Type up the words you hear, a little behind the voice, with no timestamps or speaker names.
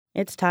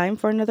It's time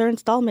for another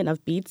installment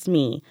of Beats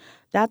Me.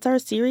 That's our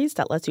series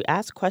that lets you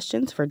ask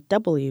questions for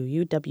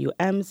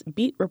WUWM's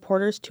beat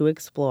reporters to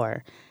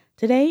explore.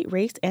 Today,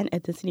 race and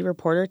ethnicity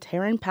reporter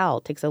Taryn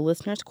Powell takes a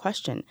listener's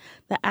question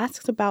that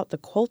asks about the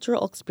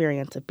cultural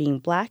experience of being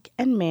Black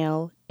and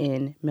male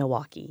in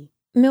Milwaukee.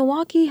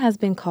 Milwaukee has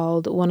been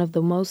called one of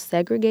the most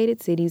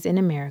segregated cities in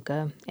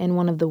America and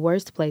one of the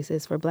worst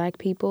places for Black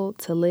people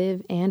to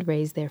live and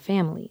raise their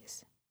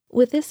families.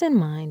 With this in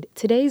mind,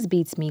 today's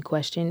Beats Me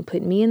question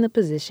put me in the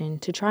position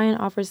to try and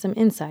offer some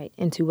insight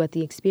into what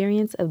the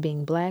experience of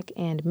being Black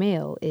and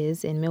male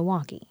is in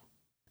Milwaukee.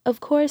 Of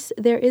course,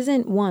 there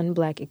isn't one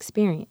Black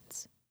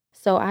experience.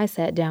 So I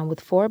sat down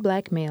with 4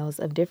 Black males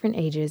of different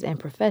ages and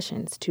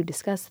professions to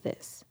discuss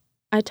this.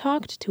 I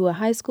talked to a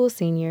high school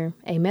senior,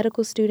 a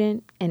medical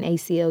student, an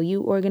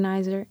ACLU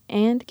organizer,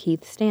 and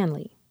Keith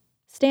Stanley.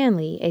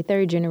 Stanley, a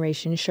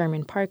third-generation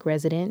Sherman Park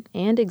resident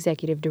and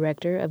executive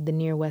director of the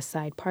Near West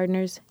Side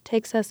Partners,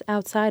 takes us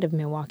outside of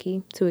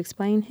Milwaukee to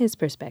explain his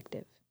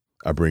perspective.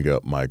 I bring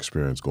up my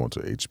experience going to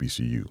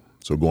HBCU,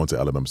 so going to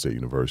Alabama State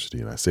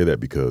University. And I say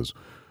that because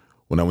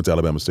when I went to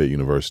Alabama State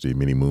University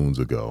many moons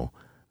ago,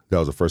 that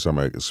was the first time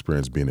I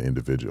experienced being an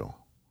individual.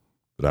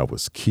 That I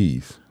was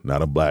Keith,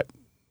 not a Black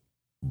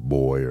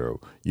boy or a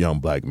young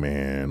Black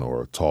man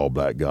or a tall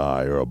Black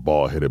guy or a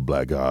bald-headed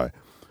Black guy.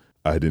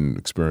 I didn't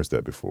experience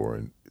that before.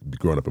 And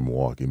growing up in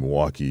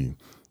Milwaukee,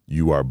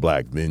 you are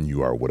Black, then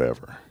you are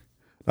whatever.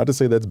 Not to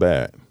say that's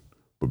bad,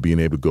 but being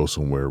able to go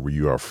somewhere where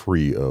you are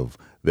free of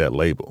that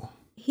label.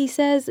 He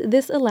says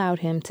this allowed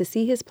him to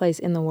see his place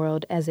in the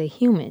world as a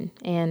human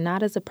and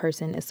not as a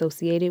person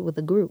associated with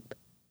a group.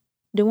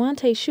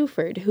 Dewante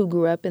Shuford, who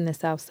grew up in the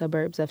south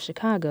suburbs of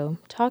Chicago,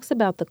 talks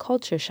about the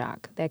culture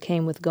shock that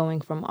came with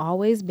going from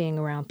always being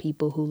around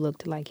people who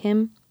looked like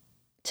him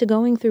to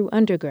going through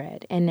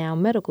undergrad and now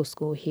medical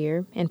school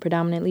here in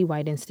predominantly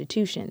white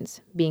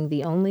institutions, being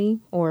the only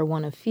or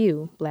one of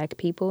few Black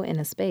people in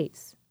a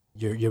space.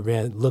 You're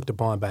being looked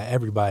upon by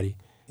everybody,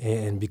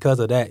 and because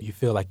of that, you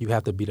feel like you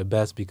have to be the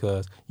best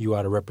because you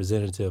are the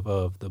representative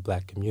of the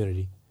Black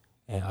community.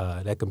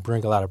 And that can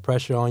bring a lot of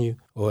pressure on you,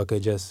 or it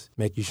could just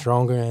make you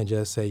stronger and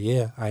just say,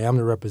 yeah, I am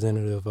the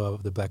representative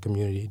of the Black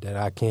community, that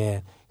I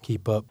can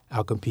keep up,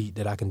 outcompete,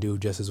 that I can do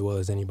just as well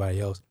as anybody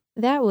else.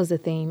 That was a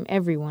theme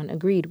everyone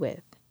agreed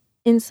with.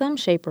 In some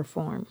shape or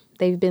form,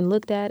 they've been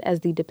looked at as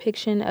the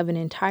depiction of an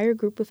entire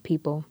group of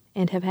people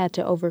and have had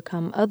to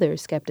overcome other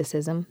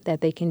skepticism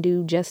that they can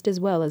do just as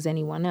well as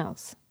anyone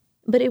else.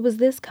 But it was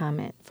this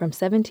comment from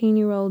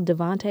 17-year-old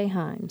Devontae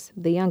Himes,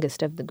 the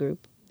youngest of the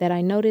group, that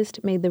I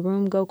noticed made the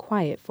room go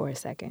quiet for a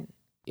second.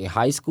 In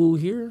high school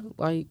here,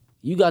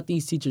 you got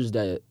these teachers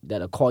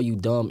that'll call you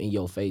dumb in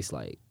your face.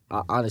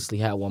 I honestly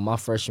had one my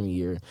freshman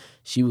year.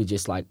 She was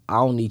just like, I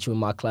don't need you in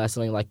my class.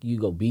 It ain't like you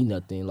go be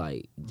nothing.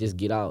 Just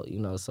get out,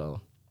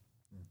 So,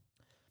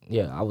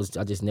 yeah,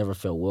 I just never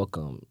felt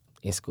welcome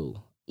in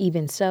school.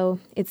 Even so,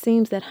 it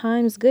seems that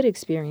Himes' good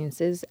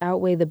experiences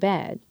outweigh the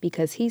bad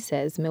because he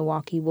says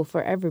Milwaukee will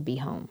forever be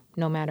home,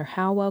 no matter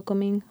how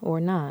welcoming or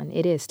non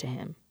it is to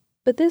him.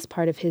 But this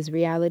part of his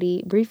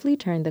reality briefly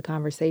turned the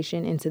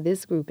conversation into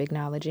this group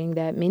acknowledging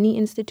that many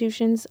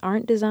institutions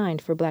aren't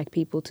designed for Black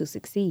people to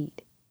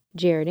succeed.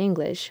 Jared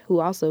English,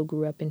 who also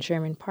grew up in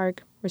Sherman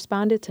Park,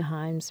 responded to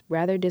Himes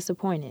rather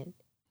disappointed.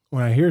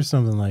 When I hear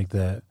something like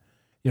that,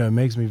 it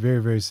makes me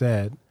very, very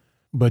sad.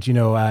 But,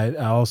 I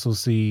also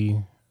see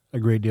a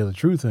great deal of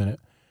truth in it.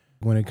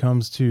 When it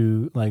comes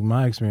to,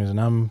 my experience, and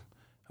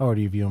how old are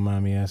you, if you don't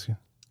mind me asking?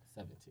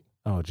 17.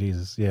 Oh,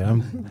 Jesus. Yeah,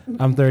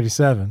 I'm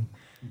 37.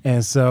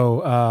 And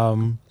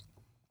so,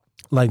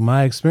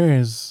 my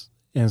experience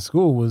in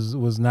school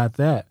was not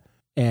that.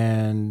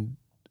 And,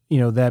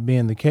 that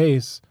being the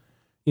case,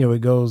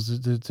 it goes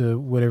to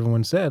what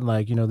everyone said.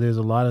 There's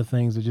a lot of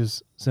things that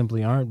just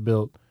simply aren't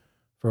built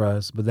for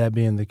us. But that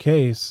being the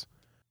case,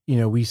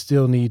 we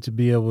still need to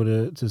be able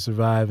to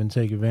survive and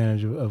take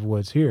advantage of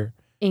what's here.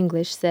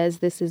 English says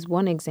this is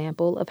one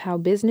example of how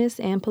business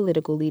and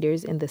political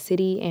leaders in the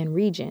city and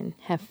region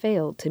have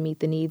failed to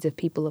meet the needs of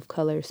people of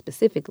color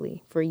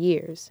specifically for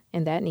years,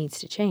 and that needs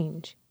to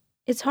change.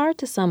 It's hard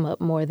to sum up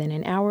more than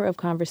an hour of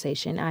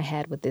conversation I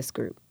had with this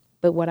group,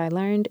 but what I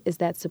learned is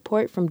that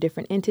support from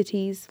different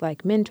entities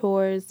like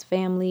mentors,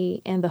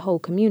 family, and the whole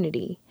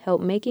community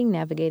help making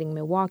navigating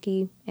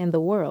Milwaukee and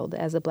the world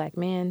as a Black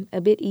man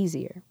a bit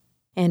easier.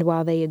 And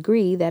while they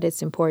agree that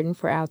it's important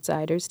for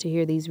outsiders to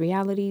hear these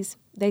realities,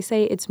 they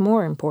say it's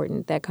more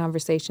important that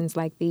conversations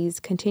like these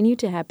continue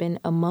to happen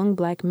among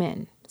Black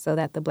men so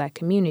that the Black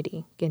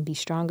community can be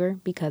stronger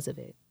because of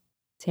it.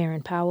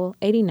 Taryn Powell,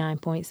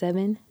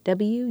 89.7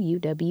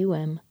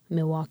 WUWM,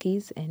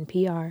 Milwaukee's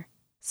NPR.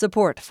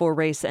 Support for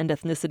race and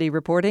ethnicity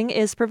reporting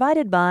is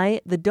provided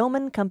by the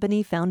Doman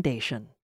Company Foundation.